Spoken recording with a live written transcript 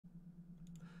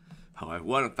Hi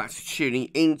everyone, and thanks for tuning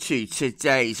into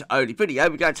today's only video.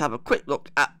 We're going to have a quick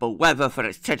look at the weather for the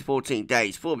next 10 to 14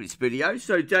 days for this video.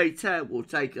 So day 10 will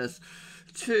take us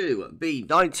to the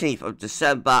 19th of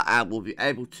December, and we'll be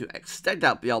able to extend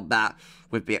out beyond that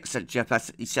with the extended GFS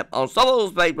and ECM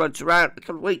ensembles. They run around a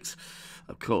couple of weeks.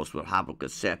 Of course, we'll have a look at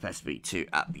CFS V2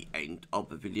 at the end of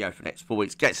the video for the next 4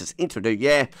 weeks. Gets us into a new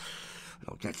year.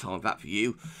 I'll get time of that for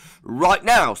you right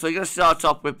now. So you're going to start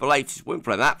off with the latest wind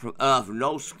flow map from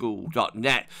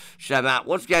earth-and-old-school.net. Show that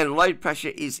once again, low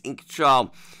pressure is in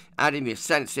control and in the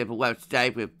ascendancy of the weather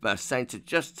today, with centre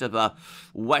just to the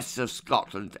west of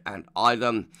Scotland and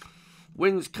Ireland.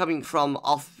 Winds coming from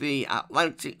off the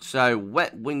Atlantic, so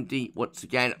wet, windy once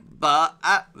again, but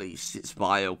at least it's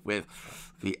mild, with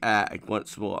the air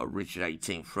once more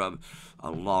originating from a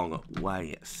long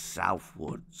way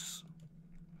southwards.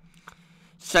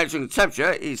 Central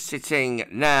temperature is sitting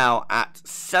now at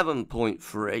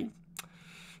 7.3,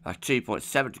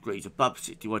 2.7 degrees above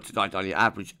 61 to 99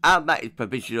 average, and that is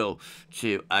provisional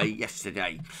to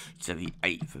yesterday, to the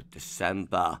 8th of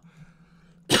December.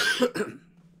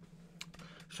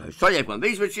 So, sorry everyone,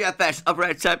 these were GFS upper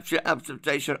air temperature and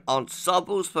precipitation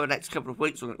ensembles for the next couple of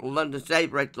weeks. We're at London today.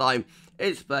 The red line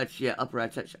is third year upper air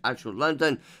temperature actual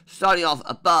London, starting off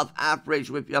above average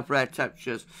with the upper air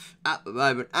temperatures at the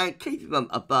moment and keeping them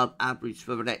above average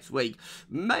for the next week.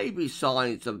 Maybe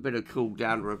signs of a bit of cool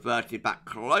down, reverting back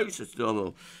closer to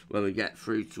normal when we get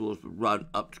through towards the run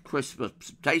up to Christmas.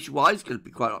 Precipitation wise, going to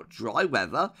be quite a lot of dry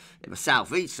weather in the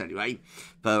southeast anyway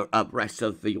for the rest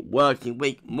of the working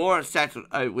week. More unsettled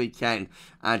over weekend,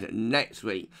 and next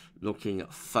week looking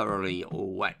thoroughly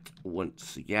wet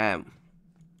once again.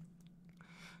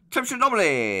 Temperature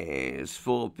anomalies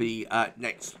for the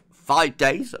next 5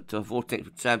 days up to the 14th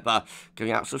of December,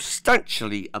 going out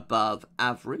substantially above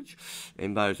average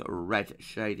in those red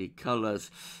shaded colours,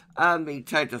 and the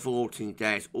 10 to 14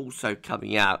 days also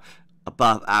coming out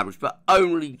above average, but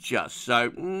only just,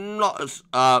 so not as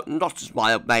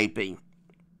mild maybe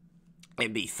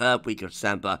in the third week of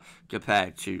December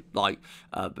compared to like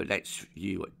the next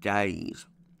few days.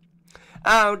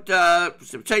 And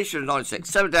precipitation 96,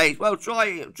 7 days. Well,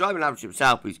 driving average in the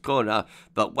southeast corner,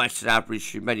 but western average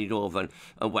through many northern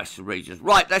and western regions.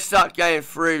 Right, let's start going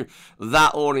through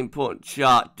that all-important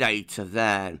chart data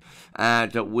then.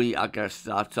 And we are going to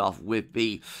start off with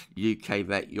the UK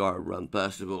Met Euro run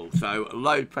first of all. So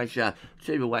low pressure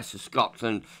to the west of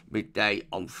Scotland midday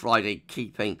on Friday,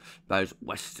 keeping those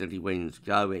westerly winds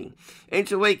going.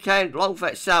 Into the weekend, long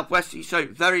fetch southwesterly, so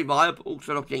very mild, but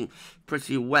also looking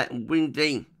pretty wet and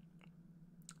windy.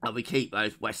 And we keep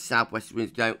those west-southwest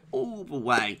winds going all the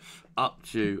way up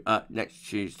to next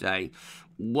Tuesday.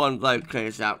 One low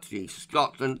clears out to the east of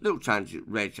Scotland. Little transient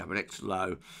ridge, our next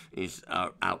low is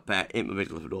out there in the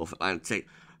middle of the North Atlantic.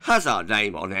 Has our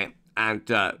name on it, and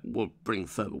will bring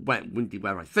further wet and windy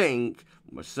weather, I think,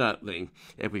 most certainly,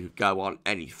 if we could go on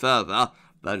any further.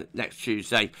 But next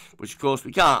Tuesday, which of course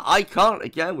we can't. I can't,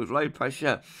 again, with low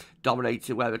pressure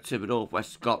dominating weather to the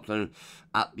northwest Scotland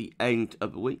at the end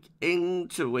of the week.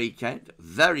 Into the weekend,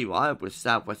 very wild with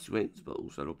southwest winds, but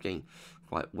also looking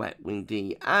quite wet,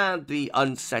 windy, and the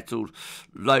unsettled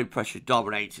low pressure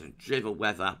dominated and driven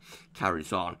weather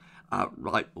carries on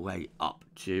right the way up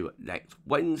to next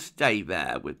Wednesday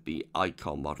there with the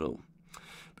icon model.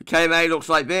 The KMA looks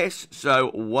like this, so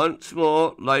once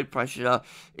more low pressure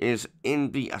is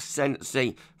in the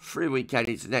ascendancy through weekend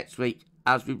into next week.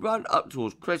 As we run up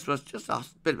towards Christmas, just a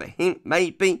bit of a hint,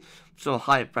 maybe some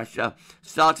higher pressure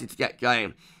starting to get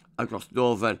going across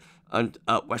northern and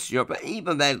western Europe. But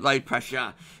even then, low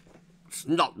pressure, it's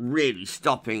not really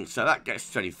stopping. So that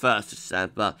gets 21st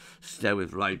December, still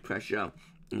with low pressure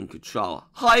in control.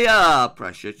 Higher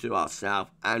pressure to our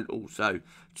south and also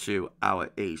to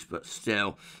our east, but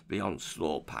still the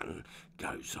onslaught pattern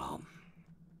goes on.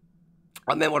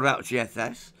 And then what about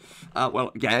GFS?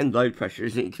 Well, again, low pressure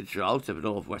is in control to the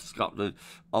northwest Scotland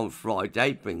on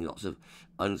Friday, bringing lots of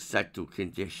unsettled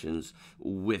conditions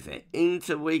with it.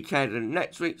 Into weekend and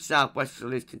next week,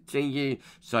 southwesterlies continue,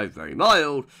 so very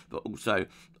mild, but also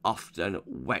often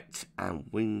wet and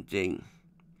windy.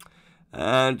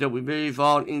 And we move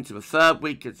on into the third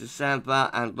week of December,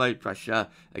 and low pressure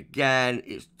again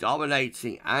is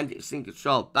dominating and it's in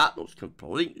control. That looks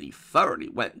completely thoroughly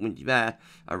wet, windy there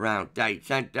around day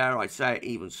 10. Dare I say it,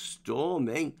 even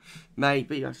stormy.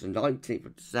 Maybe that's the 19th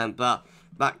of December.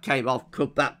 That came off.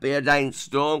 Could that be a named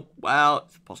storm? Well,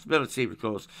 it's a possibility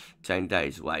because 10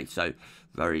 days away, so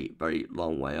very, very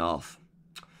long way off.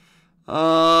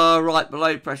 Right, the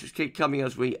low pressures keep coming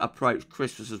as we approach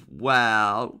Christmas as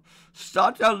well.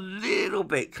 Starting a little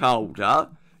bit colder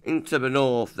into the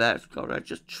north there. It's got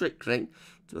just trickling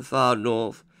to the far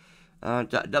north.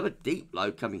 And another deep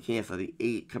low coming in here for the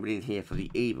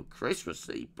eve of Christmas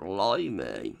Eve.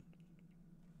 Blimey.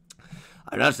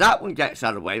 And as that one gets out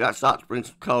of the way, that starts to bring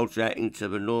some cold air into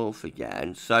the north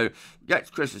again. So, get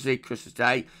to Christmas Eve, Christmas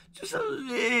Day, just a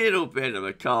little bit of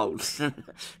a cold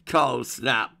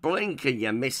snap. Blink and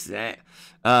you miss it.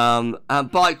 And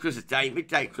by Christmas Day,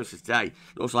 midday Christmas Day,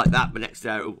 looks like that, the next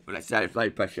area of low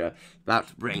pressure about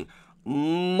to bring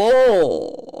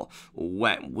more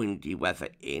wet, windy weather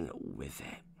in with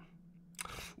it.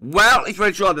 Well, if you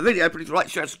enjoyed the video, please like,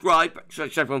 share, subscribe. Make sure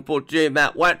everyone for doing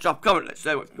that. Why don't drop a comment? Let's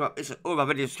know what's going on. It's all my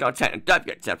videos content. And don't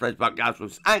forget to tell friends about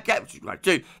GavsWeatherVids and get subscribe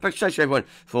too. Thanks so everyone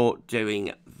for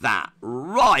doing that.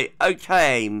 Right,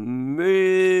 okay,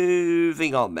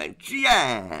 moving on then.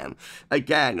 GM.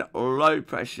 Again, low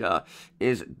pressure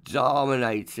is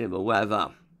dominating the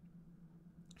weather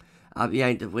at the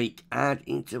end of week and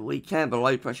into weekend. The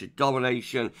low pressure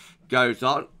domination goes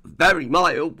on. Very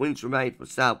mild, winds remain from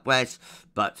southwest,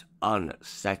 but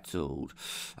unsettled.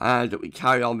 And we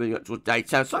carry on moving up towards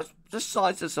daytime. So just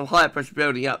signs of some higher pressure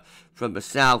building up from the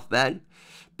south then.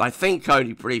 But I think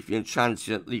only briefly and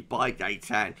transiently by day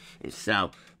 10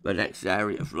 itself, the next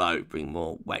area of low bring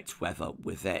more wet weather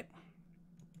with it.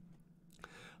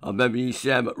 I remember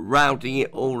ECM rounding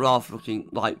it all off looking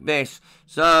like this.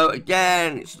 So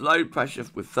again, it's low pressure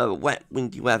with further wet,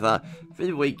 windy weather for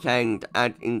the weekend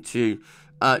and into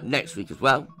next week as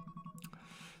well.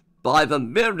 By the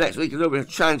middle of next week, a little bit of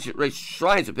transient ridge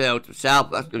trying to build to the south.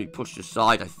 That's going to be pushed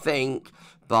aside, I think,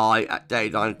 by at day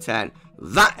 9 and 10.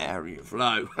 That area of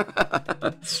low.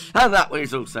 And that one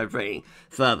is also bringing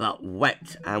further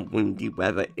wet and windy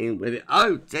weather in with it.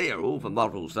 Oh dear, all the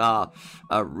models are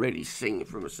really singing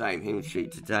from the same hymn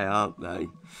sheet today, aren't they?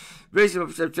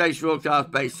 Reasonable precipitation forecast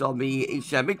based on the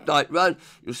ECM midnight run.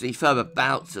 You'll see further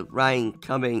bouts of rain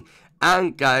coming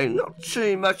and going. Not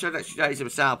too much on next few days in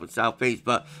the south and southeast,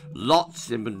 but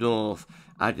lots in the north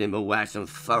and in the west, and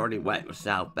thoroughly wet in the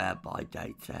south there by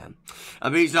day 10.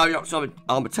 And these are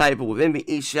on the table within the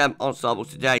ECM ensemble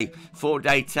today for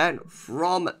day 10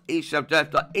 from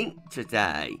ECM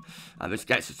today. And this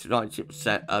gets us to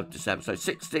 19% of December. So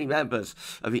 16 members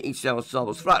of the ECM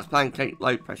ensembles. Flats, pancake,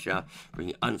 low pressure,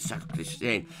 bringing unsettled conditions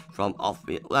in from off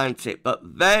the Atlantic.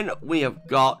 But then we have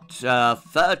got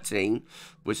 13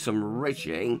 with some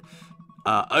ridging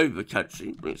over the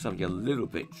country, bringing something a little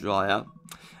bit drier.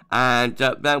 And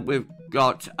then we've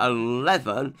got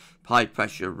 11 high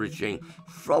pressure ridging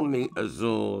from the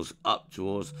Azores up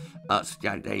towards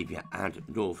Scandinavia and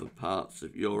northern parts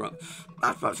of Europe.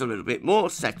 That's perhaps a little bit more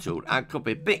settled and could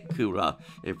be a bit cooler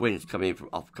if winds come in from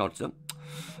off continent.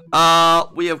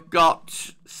 We have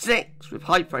got 6 with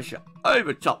high pressure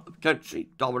over top of the country,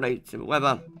 dominating the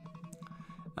weather.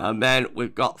 And then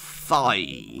we've got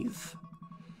 5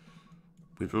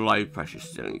 with low pressure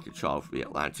still in control for the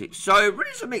Atlantic. So really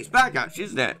it's a mixed bag actually,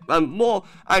 isn't it? More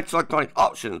anticyclonic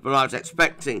options than I was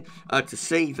expecting to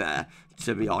see there,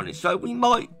 to be honest. So we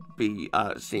might be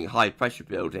seeing high pressure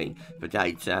building for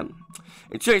day 10.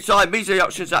 In 2 time, these are the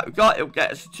options that we've got. It'll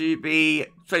get us to be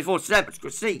 24% which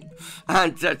could see,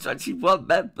 and 21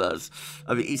 members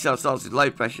of the east south with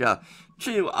low pressure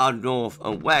to our north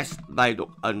and west. They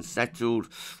look unsettled.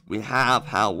 We have,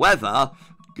 however,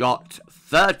 got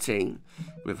 13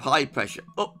 with high pressure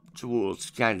up towards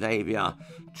Scandinavia,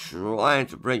 trying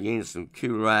to bring in some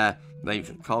cooler air, maybe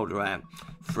some colder air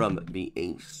from the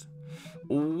east.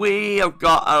 We have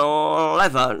got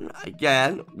 11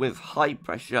 again with high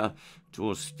pressure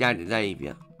towards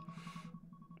Scandinavia.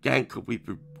 Again, could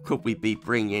we be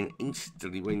bringing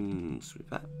easterly winds with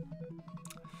that?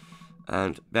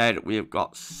 And then we have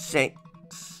got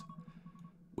 6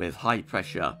 with high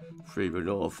pressure through the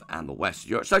north and the west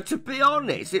of Europe. So to be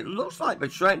honest, it looks like the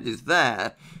trend is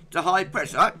there to high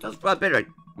pressure. That does put a bit of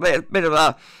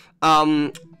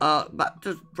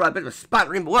a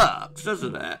spattering works,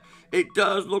 doesn't it? It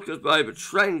does look as though the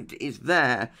trend is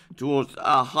there towards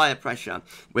higher pressure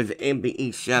within the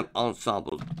ECM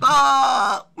ensembles.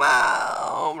 But,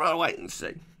 well, we'll wait and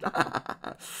see.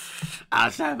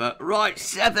 As ever. Right,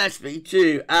 CFS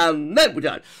V2, and then we're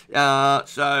done.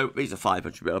 So, these are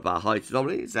 500 millibar height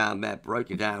anomalies, and they're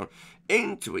broken down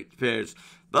into weekly periods.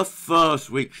 The first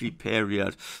weekly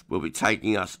period will be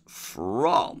taking us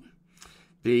from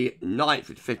the 9th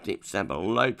to 15th December.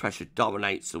 Low pressure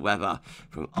dominates the weather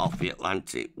from off the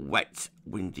Atlantic. Wet,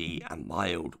 windy and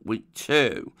mild. Week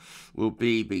 2 will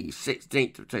be the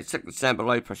 16th to 22nd December.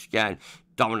 Low pressure again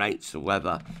dominates the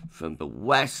weather from the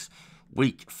west.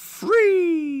 Week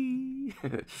 3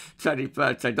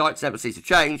 Thursday night, 7 seas of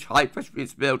change. High pressure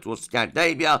begins to build towards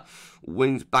Scandinavia.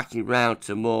 Winds backing round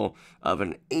to more of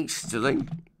an easterly,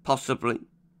 possibly.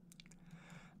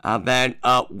 And then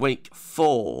week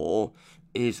 4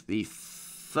 is the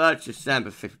 3rd December,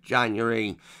 5th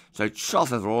January. So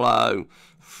trough of low,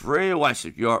 through west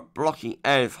of Europe, blocking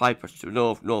area of high pressure to the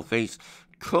north, northeast.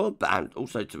 Could, and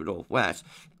also to the northwest,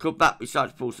 could that be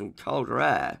starting to pull some colder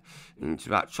air into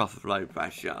that trough of low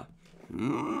pressure?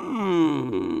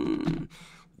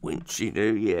 Wintry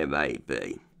New Year,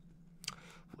 maybe.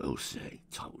 We'll see.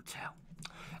 Time will tell.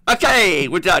 Okay,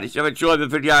 we're done. If you have enjoyed the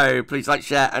video, please like,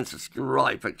 share, and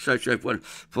subscribe. Thanks so much, everyone,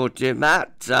 for doing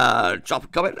that. Drop a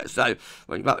comment. Let us know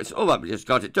what you about this. All my videos,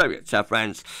 content. Don't forget to tell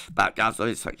friends about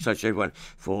GavsWeatherVids. Thanks so much, everyone,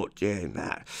 for doing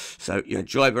that. So you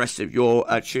enjoy the rest of your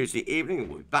Tuesday evening, and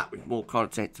we'll be back with more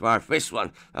content tomorrow for this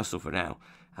one. That's all for now,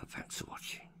 and thanks for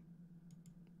watching.